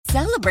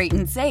Celebrate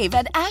and save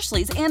at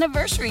Ashley's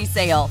Anniversary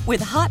Sale.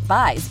 With Hot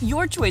Buys,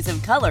 your choice of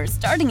colors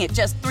starting at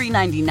just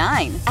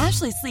 $3.99.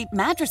 Ashley Sleep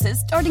mattresses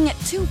starting at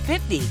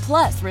 $2.50.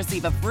 Plus,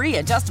 receive a free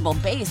adjustable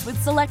base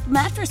with select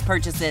mattress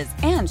purchases.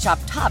 And shop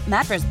top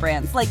mattress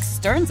brands like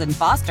Stearns &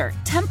 Foster,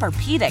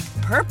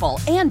 Tempur-Pedic, Purple,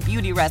 and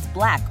Beautyrest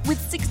Black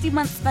with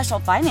 60-month special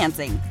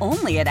financing.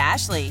 Only at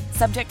Ashley.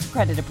 Subject to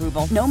credit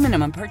approval. No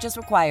minimum purchase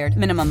required.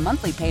 Minimum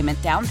monthly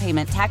payment, down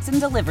payment, tax, and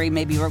delivery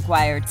may be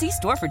required. See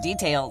store for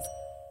details.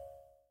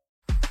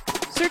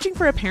 Searching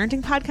for a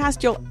parenting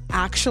podcast you'll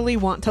actually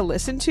want to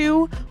listen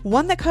to?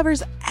 One that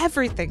covers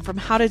everything from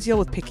how to deal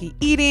with picky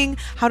eating,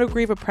 how to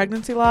grieve a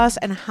pregnancy loss,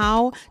 and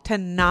how to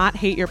not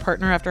hate your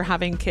partner after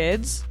having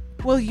kids?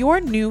 Well,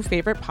 your new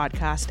favorite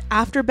podcast,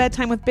 After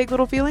Bedtime with Big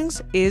Little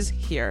Feelings, is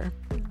here.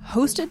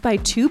 Hosted by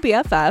two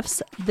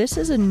BFFs, this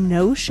is a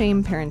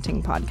no-shame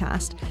parenting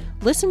podcast.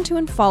 Listen to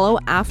and follow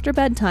After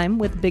Bedtime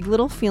with Big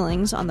Little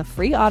Feelings on the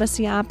free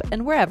Odyssey app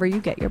and wherever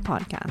you get your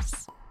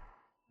podcasts.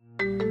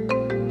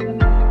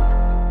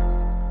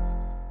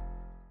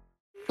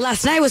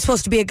 Last night was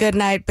supposed to be a good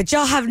night, but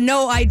y'all have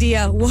no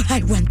idea what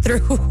I went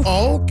through.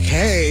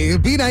 Okay,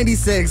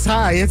 B96.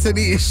 Hi, it's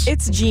Anish.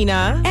 It's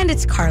Gina. And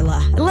it's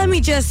Karla. Let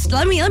me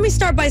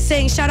start by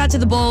saying shout out to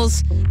the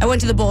Bulls. I went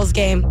to the Bulls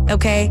game,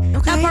 okay?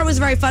 That part was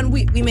very fun.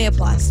 We may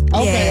applause.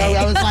 Okay, Yay.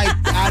 I was like,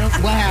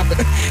 what happened?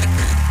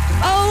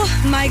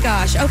 Oh my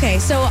gosh. Okay,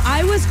 so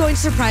I was going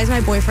to surprise my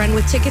boyfriend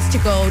with tickets to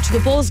go to the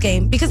Bulls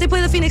game because they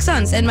play the Phoenix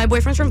Suns, and my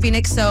boyfriend's from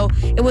Phoenix, so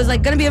it was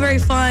like going to be a very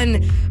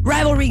fun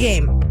rivalry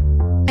game.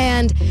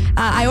 And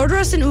I order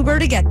us an Uber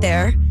to get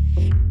there.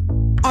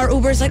 Our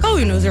Uber's like,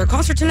 is there a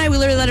concert tonight? We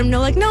literally let him know,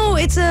 like, no,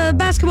 it's a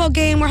basketball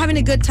game. We're having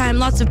a good time,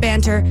 lots of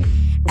banter.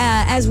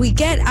 As we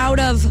get out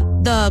of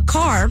the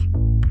car,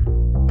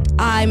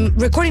 I'm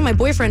recording my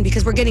boyfriend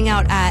because we're getting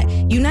out at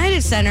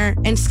United Center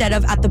instead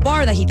of at the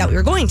bar that he thought we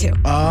were going to.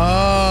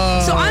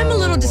 Oh. So I'm a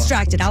little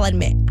distracted, I'll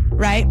admit,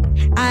 right?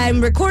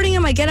 I'm recording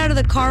him. I get out of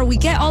the car. We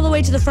get all the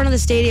way to the front of the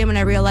stadium, and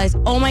I realize,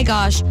 oh my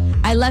gosh,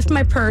 I left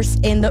my purse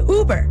in the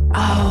Uber.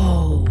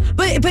 Oh.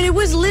 But it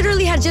was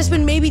literally had just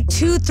been maybe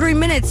 2-3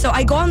 minutes. So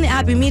I go on the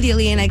app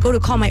immediately and I go to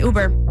call my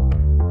Uber,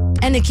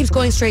 and it keeps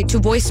going straight to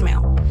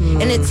voicemail.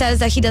 And it says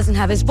that he doesn't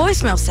have his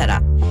voicemail set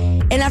up.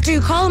 And after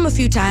you call him a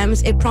few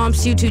times, it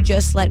prompts you to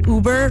just let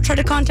Uber try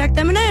to contact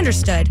them. And I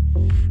understood,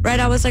 right?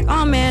 I was like,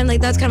 oh man,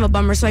 like that's kind of a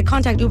bummer. So I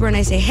contact Uber and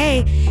I say,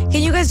 hey,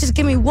 can you guys just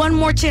give me one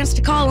more chance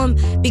to call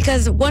him?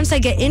 Because once I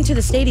get into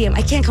the stadium,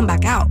 I can't come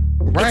back out.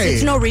 Right.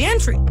 It's no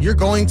reentry. You're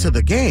going to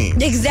the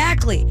game.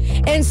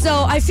 Exactly. And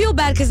so I feel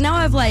bad because now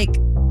I've like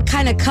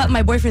kind of cut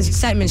my boyfriend's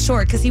excitement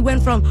short because he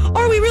went from,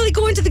 are we really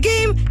going to the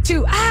game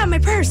to, my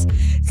purse.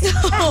 So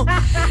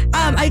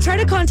I try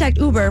to contact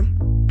Uber.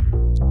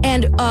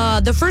 And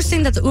the first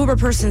thing that the Uber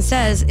person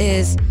says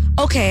is,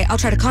 okay, I'll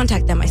try to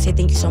contact them. I say,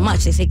 thank you so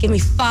much. They say, give me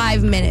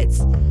 5 minutes.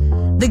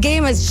 The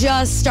game has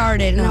just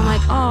started. And I'm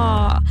like,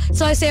 oh.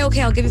 So I say,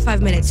 okay, I'll give you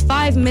 5 minutes.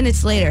 5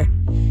 minutes later,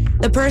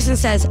 the person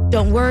says,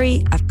 don't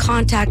worry, I've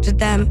contacted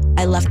them.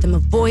 I left them a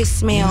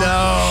voicemail.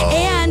 No.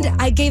 And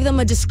I gave them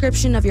a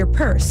description of your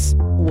purse.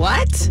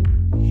 What?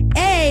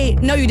 A,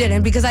 no you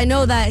didn't, because I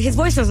know that his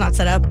voicemail's not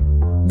set up.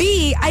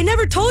 B, I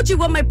never told you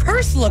what my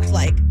purse looked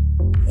like.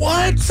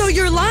 What? So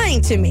you're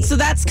lying to me. So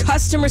that's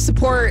customer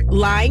support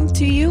lying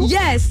to you?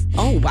 Yes.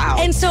 Oh, wow.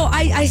 And so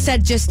I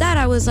said just that.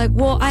 I was like,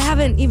 well, I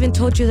haven't even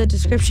told you the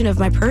description of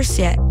my purse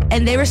yet.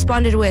 And they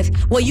responded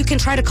with, well, you can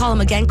try to call him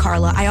again,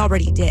 Karla. I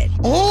already did.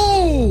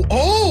 Oh.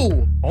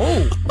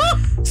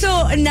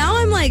 So now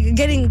I'm like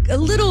getting a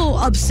little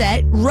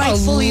upset,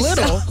 rightfully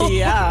so.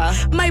 Yeah.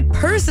 My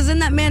purse is in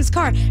that man's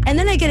car. And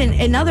then I get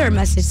another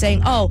message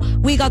saying, oh,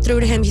 we got through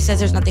to him. He says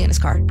there's nothing in his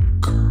car.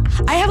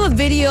 I have a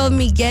video of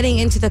me getting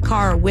into the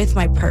car with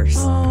my purse.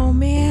 Oh,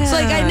 man. So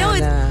like I know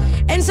it's,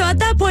 and so at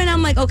that point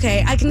I'm like,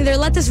 okay, I can either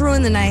let this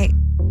ruin the night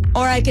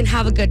or I can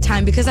have a good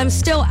time because I'm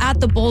still at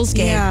the Bulls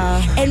game.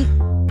 Yeah.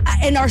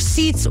 And our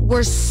seats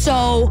were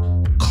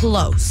so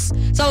close.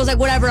 So I was like,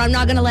 whatever, I'm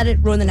not gonna let it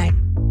ruin the night.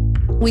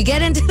 We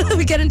get into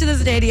the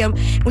stadium,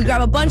 we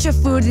grab a bunch of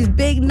food, these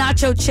big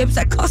nacho chips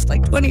that cost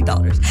like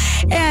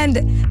 $20.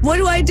 And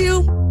what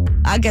do?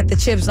 I get the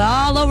chips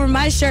all over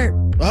my shirt.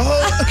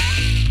 Oh.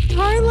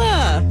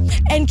 Karla.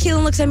 And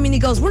Keelan looks at me and he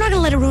goes, we're not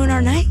gonna let it ruin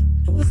our night.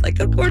 I was like,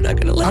 we're not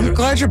gonna let it. I'm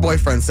glad your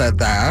boyfriend said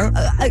that.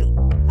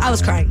 I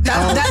was crying.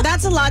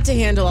 That's a lot to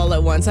handle all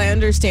at once. I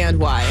understand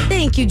why.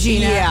 Thank you,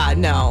 Gina. Yeah,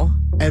 no.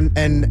 And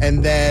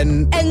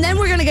then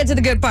we're gonna get to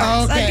the good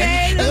parts.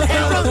 Okay.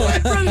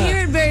 And from here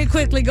it very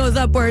quickly goes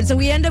upwards. So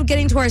we end up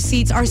getting to our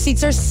seats. Our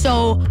seats are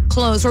so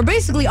close. We're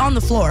basically on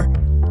the floor.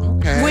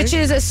 Okay. Which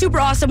is super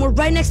awesome. We're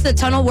right next to the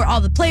tunnel where all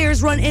the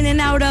players run in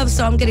and out of.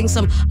 So I'm getting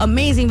some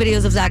amazing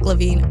videos of Zach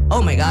LaVine.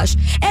 Oh my gosh.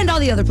 And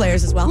all the other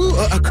players as well.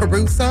 Ooh,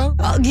 Caruso?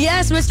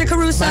 Yes, Mr.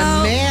 Caruso.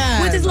 My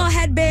man. With his little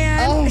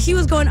headband. Oh. He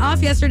was going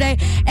off yesterday.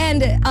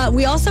 And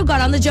we also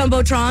got on the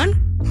Jumbotron.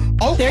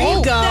 Oh, There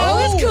you go. That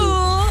was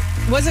cool.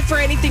 Was it for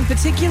anything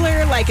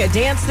particular, like a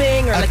dance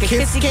thing or like a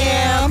kiss kissy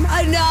cam?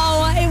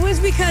 No, it was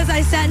because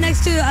I sat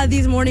next to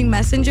these morning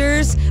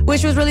messengers,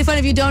 which was really fun.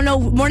 If you don't know,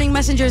 morning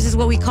messengers is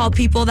what we call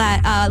people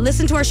that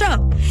listen to our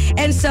show.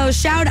 And so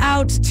shout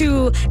out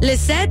to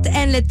Lisette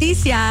and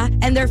Leticia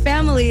and their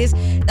families.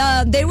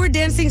 They were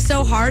dancing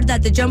so hard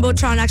that the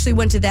Jumbotron actually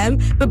went to them.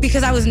 But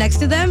because I was next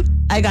to them,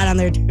 I got on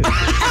there too.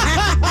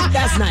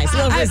 That's nice. A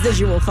little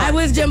residual fun. I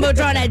was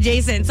Jumbotron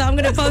adjacent. So I'm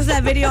going to post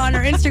that video on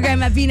our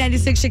Instagram at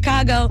B96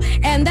 Chicago.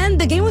 And then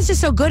the game was just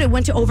so good. It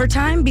went to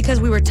overtime because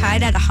we were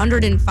tied at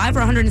 105 or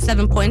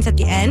 107 points at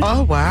the end.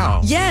 Oh,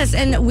 wow. Yes,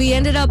 and we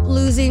ended up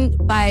losing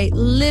by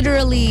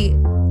literally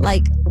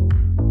like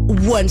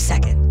 1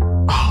 second.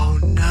 Oh,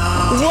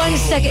 no. 1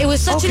 second. It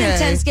was such an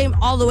intense game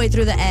all the way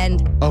through the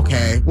end.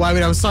 Okay. Well, I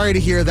mean, I'm sorry to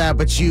hear that,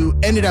 but you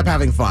ended up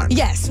having fun.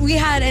 Yes, we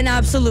had an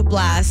absolute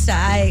blast.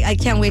 I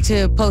can't wait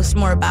to post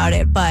more about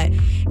it, but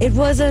it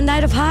was a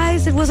night of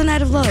highs. It was a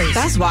night of lows.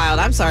 That's wild.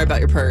 I'm sorry about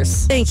your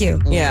purse. Thank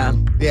you. Yeah.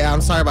 Yeah,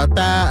 I'm sorry about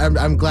that.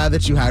 I'm glad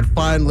that you had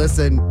fun.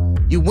 Listen,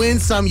 you win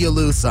some, you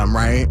lose some,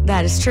 right?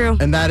 That is true.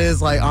 And that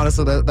is like,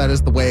 honestly, that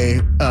is the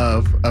way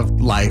of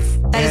life.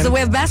 That is the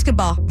way of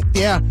basketball.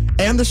 Yeah,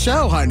 and the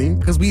show, honey,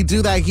 because we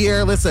do that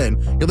here. Listen,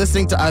 you're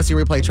listening to us here.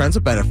 We play Trends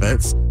with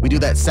Benefits. We do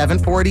that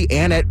 7:40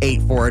 and at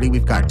 8:40.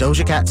 We've got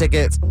Doja Cat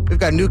tickets. We've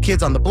got New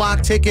Kids on the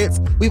Block tickets.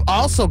 We've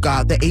also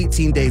got the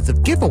 18 days of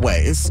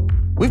giveaways.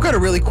 We've got a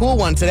really cool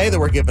one today that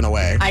we're giving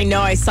away. I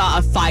know I saw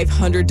a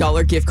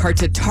 $500 gift card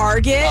to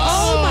Target.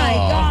 Oh my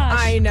gosh.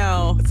 I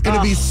know. It's going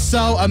to be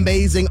so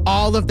amazing.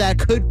 All of that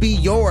could be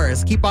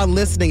yours. Keep on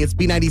listening. It's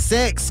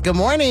B96. Good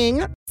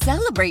morning.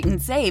 Celebrate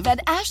and save at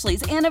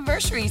Ashley's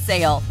anniversary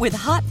sale. With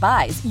Hot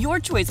Buys, your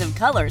choice of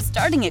colors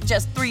starting at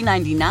just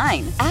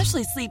 $3.99.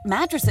 Ashley Sleep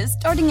mattresses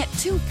starting at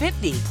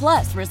 $2.50.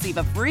 Plus, receive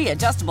a free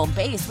adjustable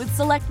base with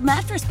select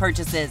mattress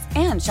purchases.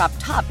 And shop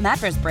top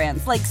mattress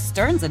brands like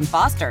Stearns &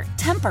 Foster,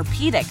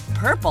 Tempur-Pedic,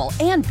 Purple,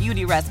 and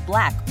Beautyrest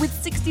Black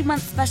with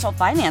 60-month special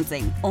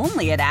financing.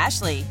 Only at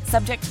Ashley.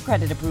 Subject to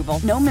credit approval.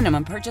 No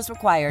minimum purchase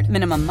required.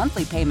 Minimum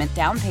monthly payment,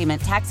 down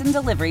payment, tax, and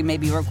delivery may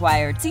be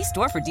required. See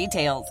store for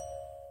details.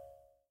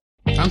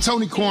 I'm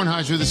Tony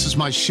Kornheiser. This is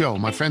my show.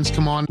 My friends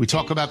come on. We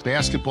talk about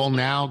basketball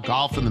now,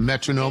 golf, and the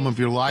metronome of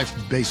your life,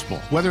 baseball.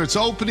 Whether it's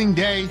opening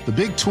day, the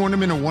big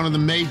tournament, or one of the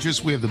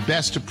majors, we have the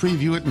best to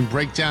preview it and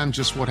break down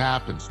just what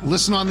happens.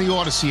 Listen on the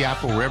Odyssey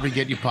app or wherever you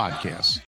get your podcasts.